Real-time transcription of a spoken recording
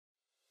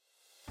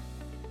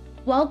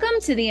Welcome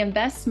to the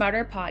Invest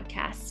Smarter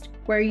podcast,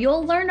 where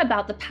you'll learn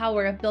about the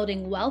power of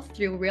building wealth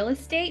through real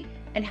estate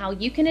and how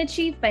you can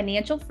achieve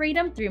financial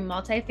freedom through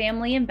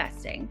multifamily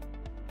investing.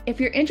 If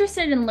you're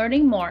interested in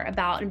learning more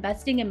about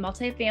investing in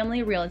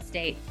multifamily real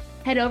estate,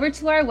 head over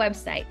to our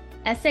website,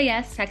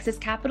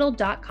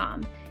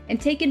 sastexascapital.com, and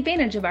take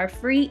advantage of our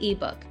free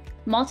ebook,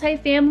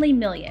 Multifamily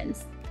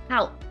Millions: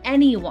 How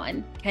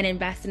Anyone Can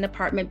Invest in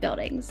Apartment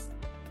Buildings.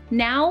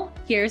 Now,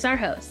 here's our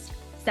host,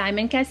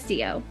 Simon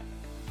Castillo.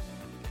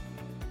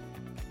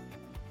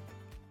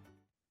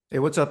 Hey,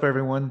 what's up,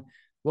 everyone?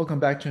 Welcome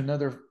back to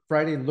another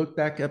Friday Look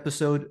Back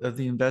episode of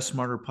the Invest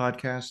Smarter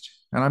podcast.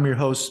 And I'm your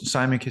host,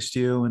 Simon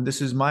Castillo, and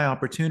this is my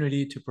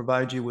opportunity to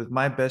provide you with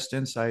my best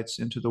insights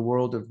into the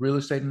world of real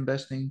estate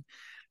investing,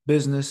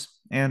 business,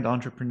 and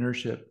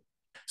entrepreneurship.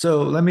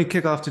 So let me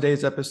kick off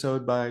today's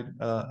episode by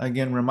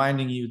again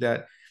reminding you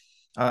that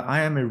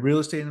I am a real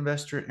estate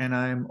investor and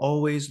I am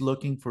always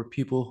looking for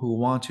people who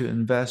want to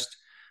invest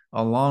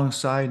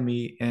alongside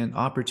me in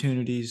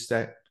opportunities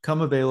that come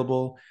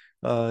available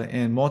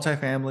in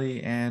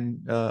multifamily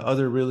and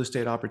other real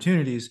estate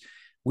opportunities.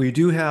 We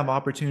do have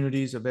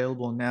opportunities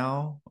available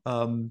now.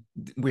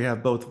 We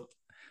have both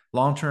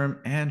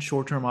long-term and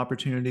short-term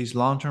opportunities,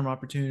 long-term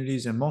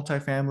opportunities in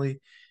multifamily,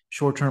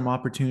 short-term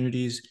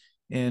opportunities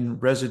in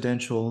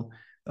residential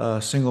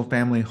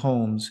single-family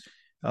homes.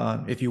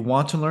 If you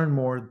want to learn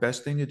more, the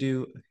best thing to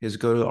do is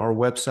go to our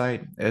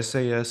website,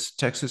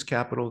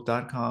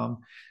 sastexascapital.com,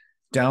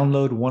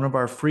 download one of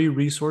our free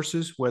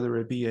resources, whether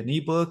it be an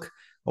ebook,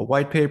 a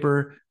white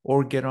paper,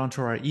 or get onto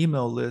our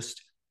email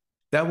list.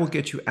 That will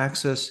get you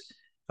access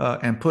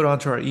and put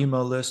onto our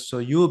email list, so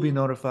you will be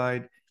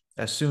notified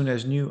as soon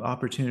as new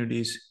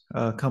opportunities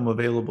come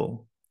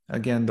available.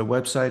 Again, the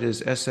website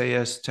is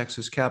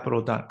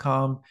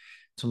sastexascapital.com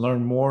to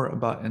learn more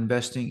about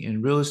investing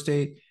in real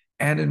estate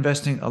and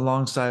investing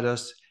alongside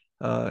us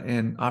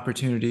in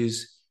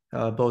opportunities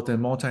both in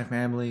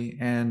multifamily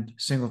and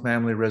single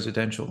family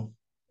residential.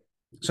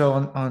 So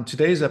on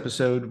today's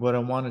episode, what I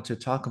wanted to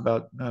talk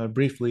about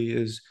briefly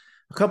is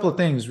a couple of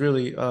things.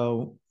 Really,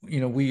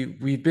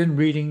 we've been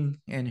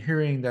reading and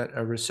hearing that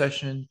a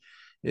recession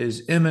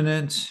is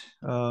imminent,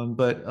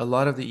 but a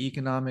lot of the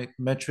economic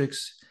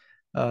metrics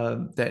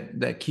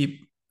that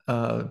keep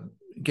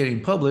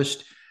getting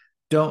published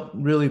don't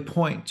really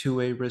point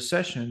to a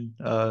recession.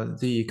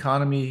 The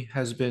economy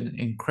has been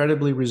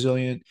incredibly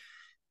resilient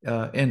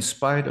in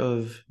spite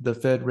of the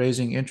Fed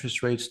raising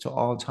interest rates to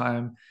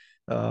all-time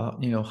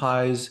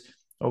highs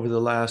over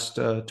the last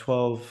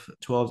 12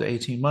 to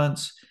 18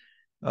 months.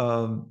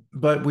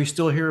 But we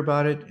still hear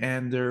about it,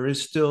 and there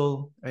is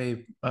still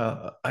I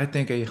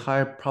think, a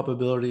high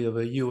probability of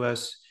a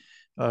U.S.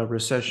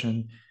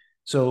 Recession.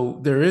 So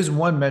there is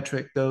one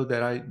metric, though,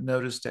 that I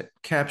noticed that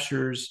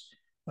captures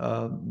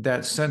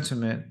that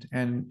sentiment,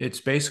 and it's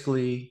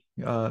basically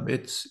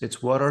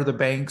it's what are the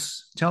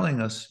banks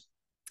telling us?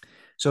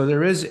 So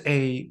there is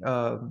a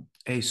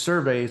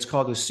survey. It's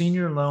called the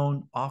Senior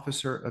Loan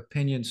Officer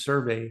Opinion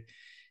Survey,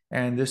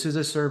 and this is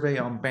a survey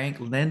on bank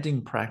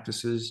lending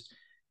practices,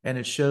 and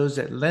it shows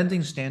that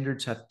lending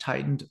standards have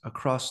tightened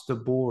across the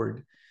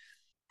board.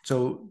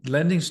 So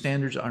lending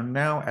standards are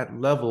now at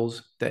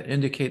levels that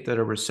indicate that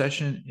a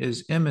recession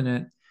is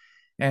imminent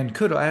and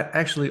could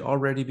actually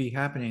already be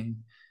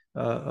happening,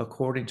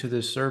 according to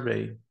this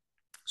survey.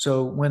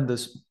 So when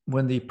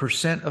the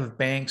percent of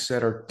banks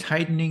that are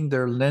tightening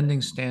their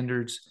lending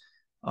standards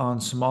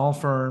on small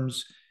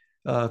firms,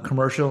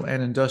 commercial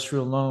and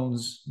industrial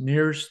loans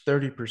nears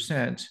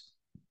 30%,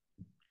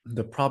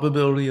 the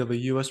probability of a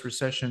U.S.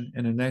 recession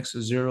in the next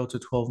 0 to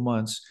 12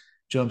 months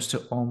jumps to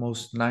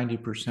almost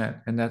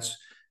 90%, and that's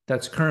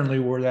currently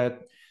where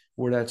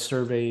that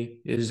survey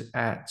is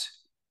at.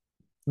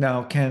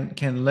 Now,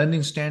 can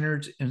lending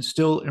standards and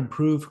still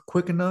improve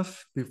quick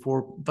enough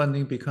before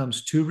funding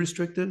becomes too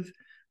restrictive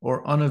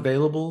or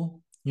unavailable,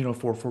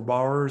 for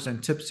borrowers,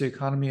 and tips the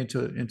economy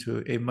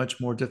into a much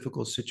more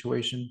difficult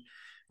situation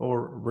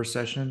or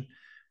recession?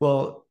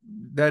 Well,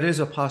 that is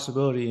a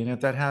possibility, and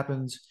if that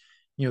happens,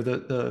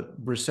 the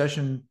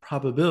recession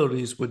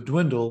probabilities would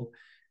dwindle,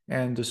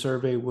 and the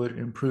survey would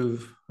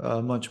improve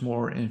much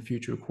more in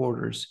future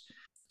quarters.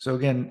 So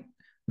again,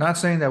 not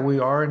saying that we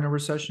are in a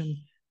recession,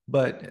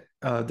 but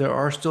there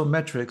are still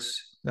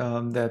metrics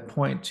that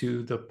point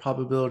to the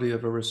probability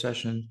of a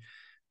recession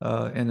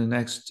in the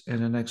next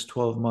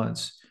 12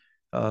 months.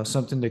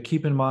 Something to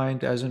keep in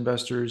mind as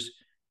investors.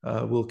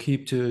 We'll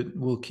keep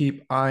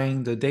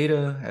eyeing the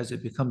data as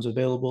it becomes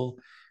available,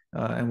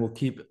 and we'll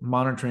keep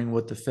monitoring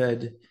what the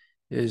Fed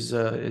is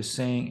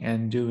saying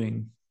and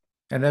doing.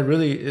 And that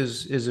really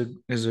is a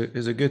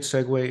good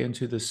segue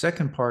into the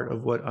second part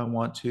of what I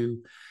want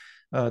to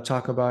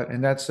talk about,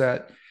 and that's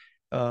that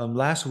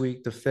last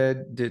week the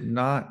Fed did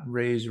not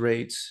raise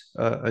rates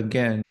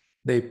again.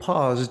 They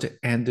paused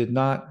and did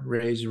not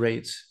raise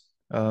rates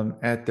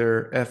at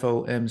their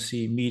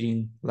FOMC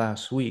meeting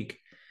last week.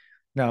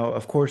 Now,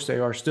 of course, they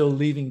are still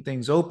leaving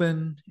things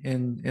open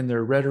in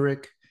their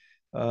rhetoric,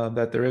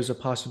 that there is a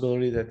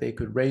possibility that they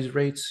could raise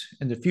rates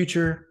in the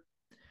future.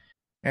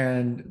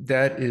 And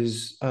that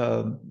is,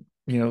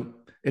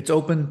 it's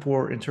open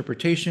for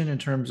interpretation in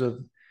terms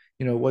of,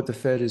 what the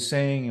Fed is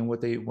saying and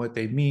what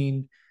they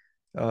mean.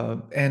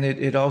 And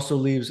it also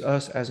leaves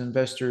us as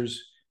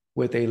investors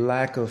with a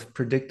lack of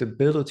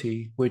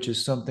predictability, which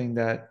is something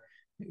that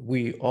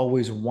we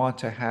always want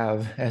to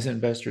have as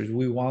investors.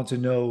 We want to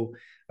know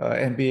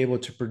and be able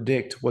to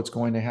predict what's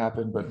going to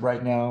happen. But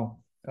right now,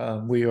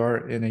 we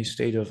are in a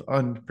state of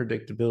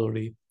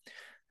unpredictability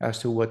as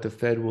to what the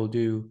Fed will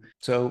do.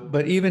 So,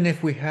 but even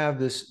if we have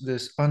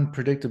this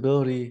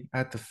unpredictability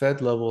at the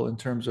Fed level in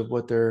terms of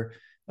what their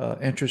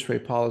interest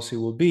rate policy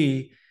will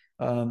be,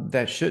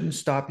 that shouldn't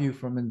stop you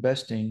from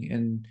investing.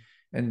 And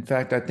in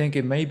fact, I think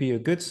it may be a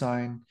good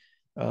sign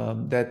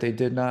that they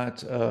did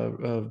not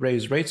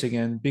raise rates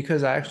again,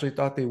 because I actually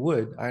thought they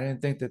would. I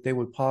didn't think that they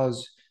would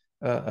pause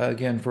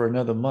again for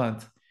another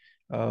month,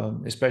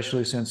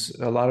 especially since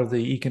a lot of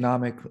the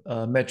economic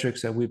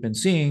metrics that we've been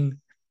seeing,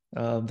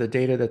 the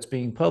data that's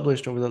being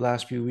published over the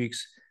last few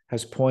weeks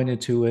has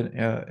pointed to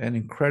an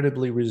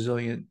incredibly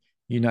resilient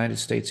United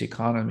States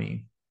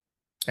economy.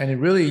 And it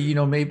really,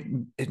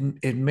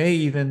 it may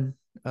even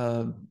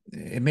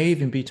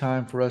be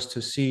time for us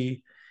to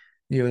see,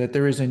 that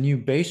there is a new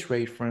base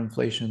rate for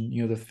inflation.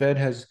 The Fed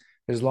has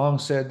long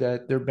said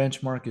that their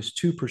benchmark is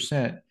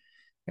 2%,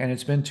 and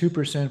it's been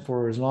 2%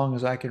 for as long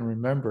as I can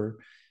remember.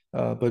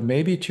 But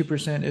maybe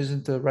 2%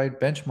 isn't the right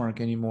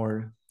benchmark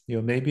anymore.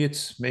 Maybe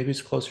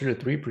it's closer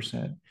to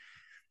 3%.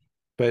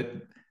 But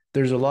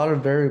there's a lot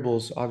of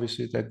variables,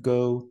 obviously, that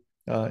go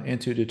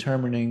into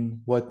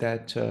determining what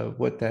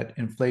that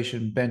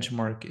inflation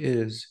benchmark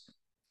is.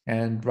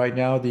 And right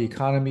now, the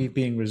economy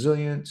being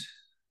resilient,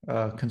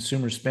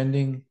 consumer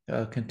spending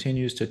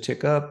continues to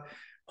tick up.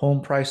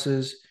 Home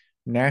prices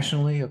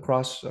nationally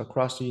across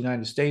the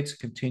United States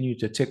continue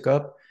to tick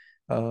up,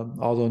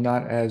 although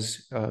not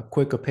as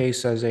quick a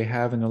pace as they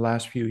have in the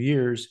last few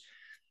years.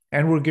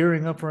 And we're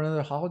gearing up for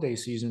another holiday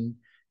season,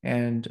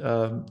 and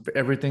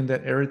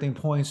everything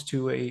points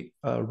to a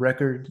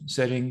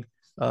record-setting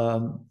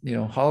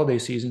holiday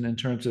season in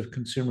terms of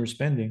consumer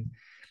spending,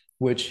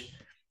 which,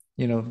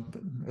 a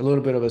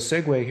little bit of a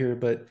segue here,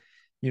 but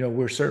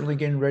we're certainly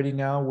getting ready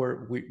now.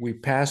 We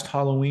passed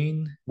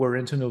Halloween. We're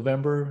into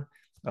November.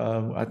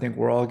 I think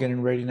we're all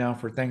getting ready now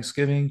for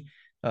Thanksgiving,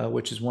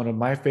 which is one of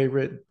my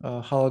favorite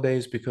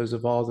holidays because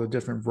of all the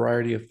different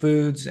variety of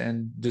foods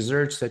and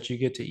desserts that you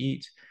get to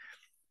eat.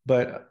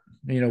 But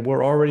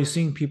we're already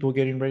seeing people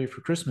getting ready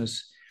for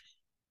Christmas.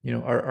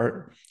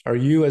 Are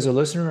you, as a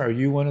listener, are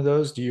you one of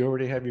those? Do you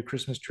already have your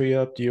Christmas tree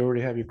up? Do you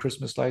already have your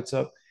Christmas lights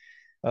up?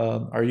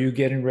 Are you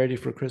getting ready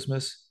for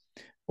Christmas,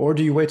 or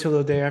do you wait till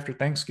the day after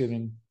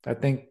Thanksgiving? I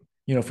think,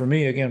 for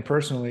me, again,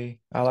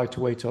 personally, I like to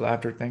wait till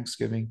after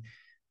Thanksgiving.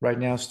 Right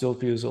now still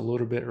feels a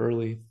little bit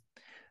early.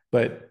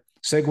 But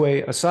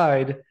segue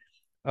aside,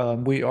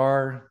 we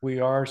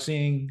are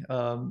seeing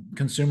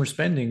consumer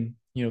spending,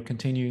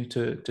 continue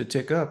to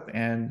tick up,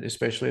 and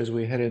especially as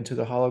we head into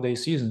the holiday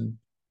season.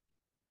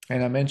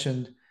 And I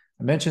mentioned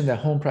that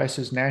home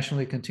prices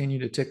nationally continue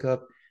to tick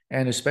up,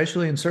 and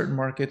especially in certain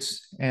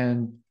markets,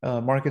 and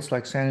markets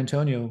like San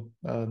Antonio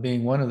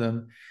being one of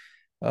them.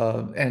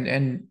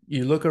 And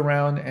you look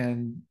around,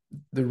 and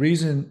the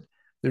reason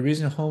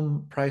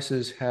home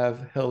prices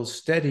have held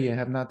steady and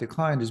have not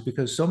declined is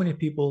because so many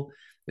people,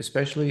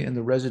 especially in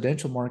the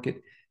residential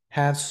market,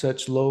 have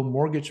such low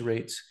mortgage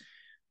rates.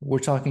 We're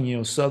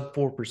talking, sub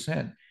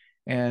 4%.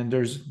 And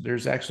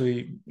there's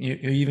actually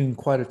even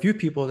quite a few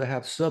people that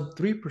have sub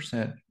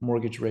 3%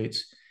 mortgage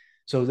rates.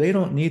 So they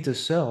don't need to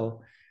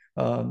sell.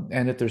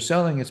 And if they're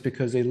selling, it's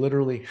because they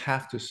literally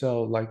have to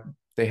sell, like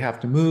they have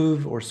to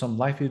move or some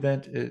life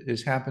event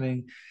is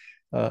happening.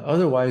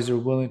 Otherwise, they're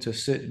willing to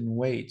sit and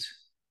wait.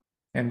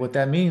 And what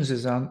that means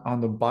is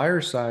on the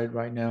buyer side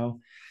right now,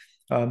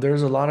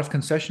 there's a lot of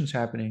concessions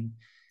happening.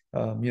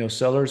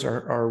 Sellers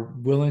are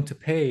willing to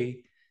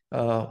pay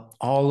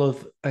all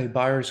of a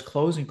buyer's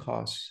closing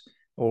costs,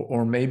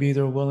 or maybe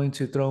they're willing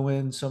to throw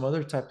in some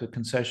other type of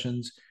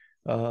concessions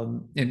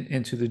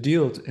into the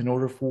deal in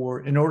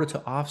order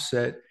to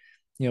offset,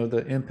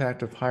 the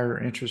impact of higher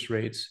interest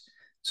rates.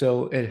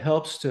 So it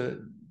helps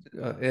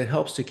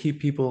to keep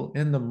people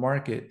in the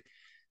market,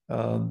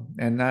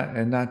 and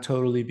not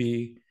totally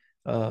be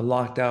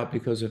locked out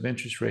because of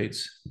interest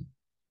rates.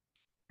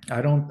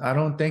 I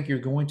don't think you're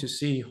going to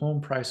see home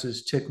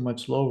prices tick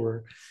much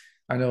lower.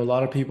 I know a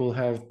lot of people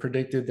have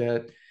predicted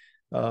that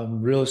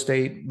real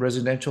estate,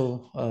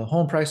 residential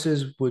home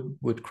prices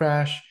would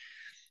crash,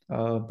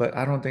 but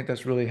I don't think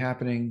that's really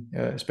happening,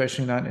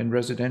 especially not in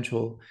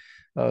residential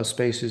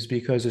spaces,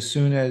 because as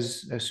soon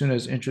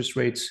as interest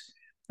rates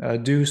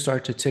do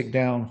start to tick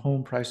down,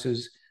 home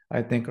prices,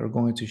 I think, are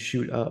going to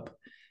shoot up,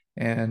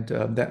 and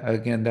that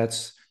again,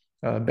 that's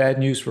bad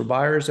news for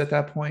buyers at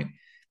that point.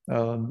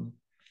 Um,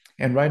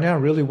 and right now,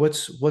 really,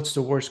 what's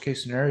the worst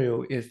case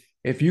scenario?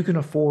 If you can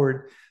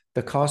afford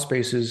the cost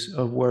basis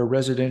of where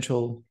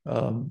residential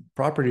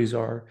properties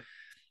are,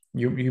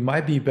 you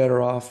might be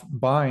better off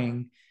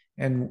buying,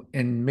 and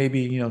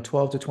maybe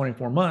 12 to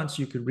 24 months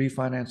you could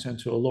refinance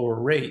into a lower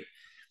rate.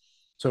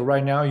 So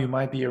right now you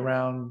might be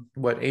around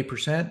what,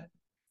 8%.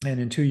 And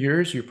in 2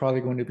 years, you're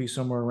probably going to be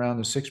somewhere around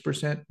the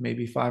 6%,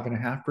 maybe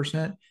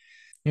 5.5%.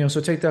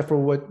 So take that for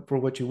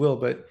what you will.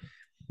 But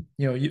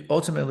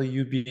ultimately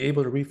you'd be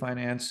able to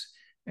refinance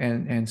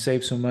and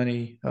save some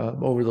money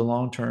over the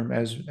long term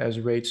as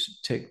rates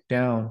tick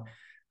down.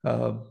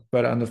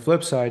 But on the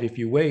flip side, if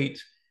you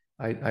wait,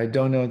 I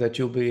don't know that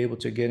you'll be able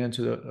to get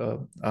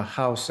into a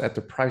house at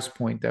the price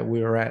point that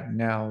we are at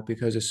now,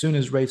 because as soon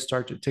as rates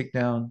start to tick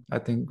down, I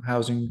think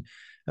housing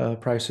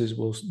prices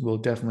will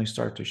definitely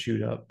start to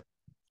shoot up.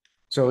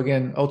 So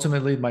again,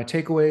 ultimately, my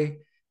takeaway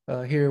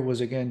here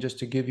was, again, just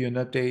to give you an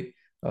update.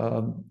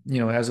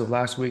 As of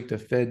last week, the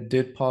Fed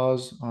did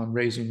pause on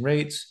raising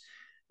rates.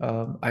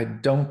 I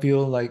don't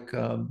feel like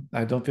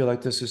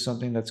this is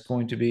something that's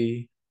going to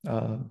be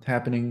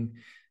happening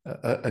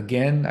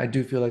again. I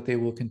do feel like they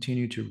will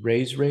continue to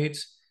raise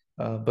rates,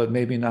 but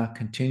maybe not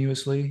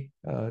continuously.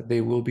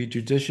 They will be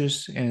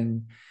judicious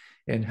in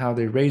how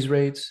they raise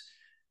rates,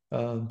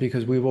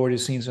 because we've already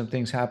seen some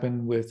things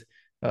happen with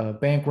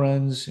bank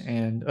runs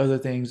and other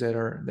things that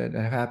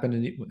have happened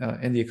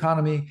in the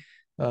economy.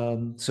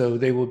 So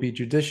they will be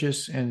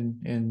judicious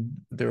in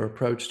their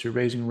approach to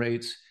raising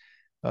rates.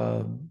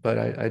 But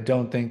I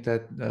don't think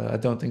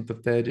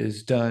the Fed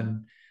is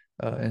done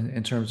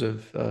in terms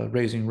of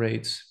raising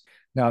rates.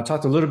 Now, I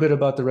talked a little bit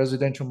about the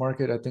residential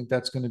market. I think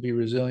that's going to be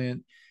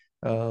resilient.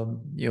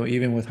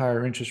 Even with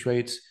higher interest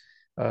rates,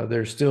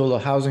 there's still a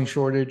housing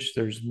shortage.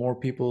 There's more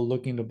people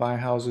looking to buy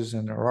houses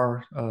than there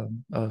are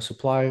a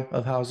supply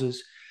of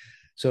houses.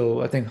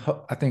 So I think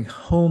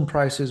home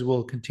prices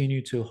will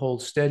continue to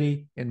hold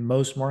steady in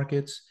most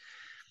markets,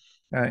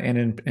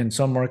 and in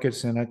some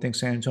markets, and I think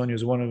San Antonio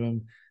is one of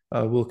them.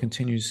 We'll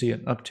continue to see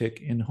an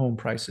uptick in home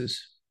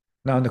prices.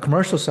 Now, on the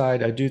commercial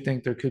side, I do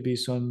think there could be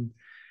some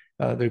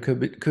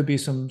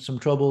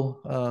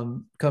trouble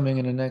coming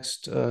in the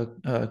next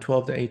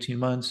 12 to 18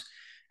 months,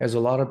 as a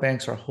lot of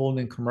banks are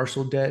holding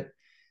commercial debt.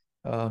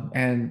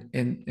 And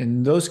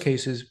in those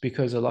cases,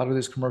 because a lot of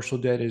this commercial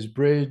debt is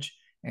bridge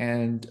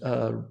and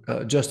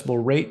adjustable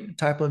rate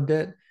type of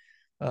debt,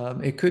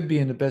 it could be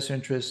in the best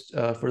interest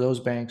for those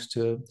banks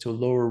to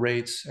lower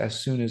rates as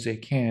soon as they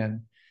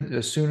can.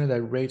 The sooner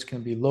that rates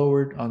can be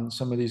lowered on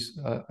some of these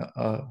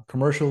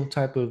commercial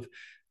type of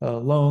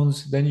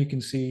loans, then you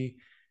can see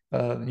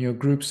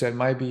groups that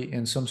might be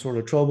in some sort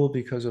of trouble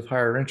because of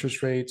higher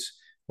interest rates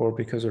or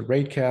because of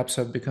rate caps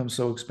have become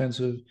so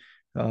expensive.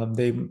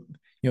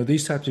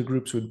 These types of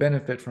groups would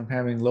benefit from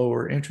having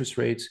lower interest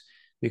rates,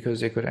 because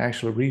they could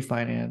actually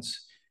refinance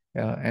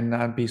and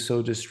not be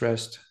so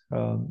distressed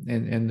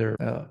in their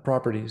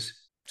properties.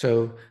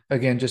 So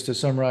again, just to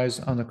summarize,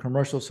 on the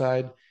commercial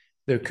side,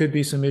 there could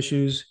be some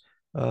issues.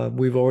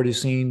 We've already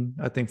seen,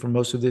 I think, for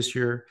most of this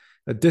year,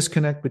 a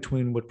disconnect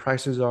between what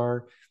prices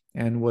are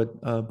and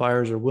what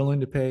buyers are willing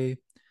to pay.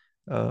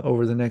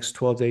 Over the next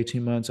 12 to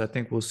 18 months, I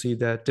think we'll see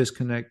that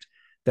disconnect,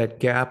 that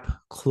gap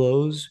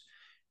close.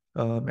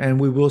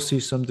 And we will see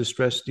some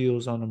distressed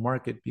deals on the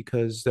market,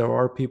 because there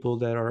are people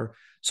that are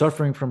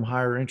suffering from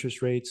higher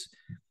interest rates,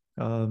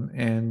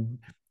 and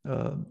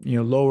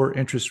lower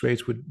interest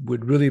rates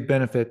would really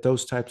benefit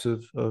those types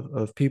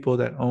of people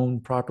that own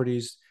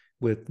properties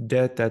with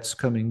debt that's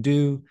coming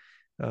due,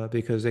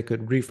 because they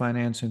could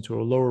refinance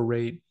into a lower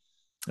rate,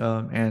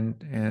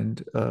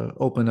 and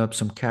open up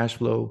some cash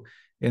flow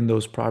in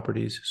those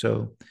properties.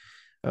 So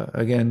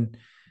again,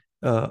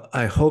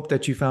 I hope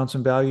that you found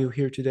some value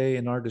here today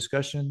in our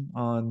discussion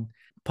on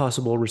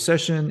possible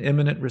recession,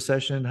 imminent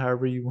recession,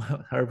 however you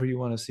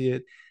want to see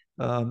it,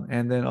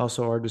 and then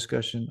also our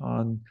discussion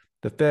on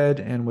the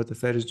Fed and what the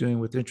Fed is doing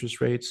with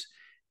interest rates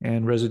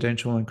and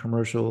residential and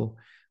commercial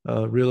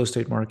real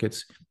estate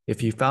markets.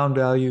 If you found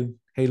value,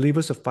 hey, leave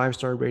us a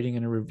 5-star rating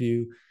and a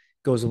review.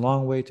 It goes a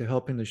long way to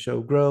helping the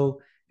show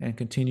grow and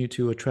continue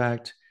to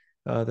attract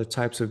the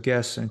types of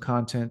guests and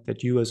content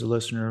that you as a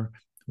listener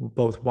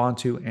both want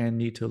to and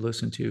need to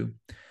listen to.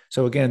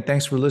 So again,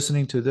 thanks for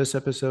listening to this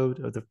episode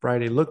of the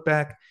Friday Look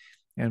Back,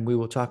 and we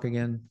will talk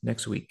again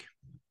next week.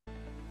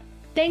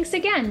 Thanks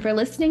again for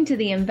listening to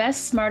the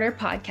Invest Smarter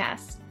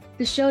podcast,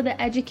 the show that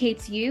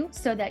educates you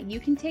so that you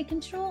can take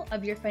control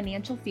of your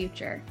financial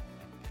future.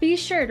 Be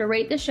sure to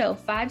rate the show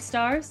 5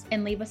 stars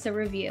and leave us a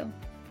review.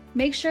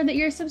 Make sure that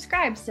you're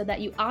subscribed so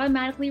that you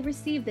automatically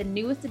receive the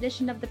newest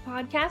edition of the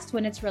podcast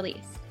when it's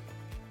released.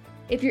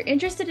 If you're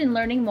interested in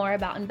learning more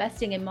about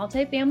investing in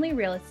multifamily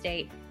real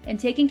estate and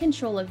taking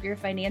control of your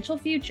financial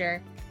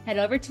future, head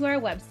over to our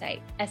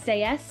website,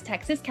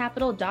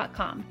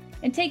 sastexascapital.com,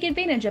 and take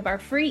advantage of our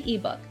free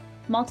ebook,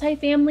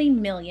 Multifamily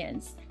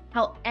Millions: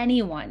 How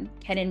Anyone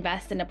Can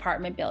Invest in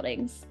Apartment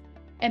Buildings.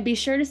 And be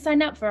sure to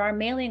sign up for our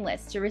mailing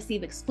list to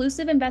receive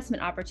exclusive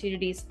investment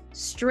opportunities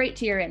straight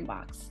to your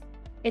inbox.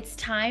 It's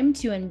time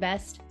to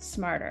invest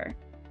smarter.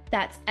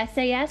 That's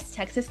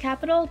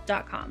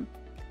sastexascapital.com.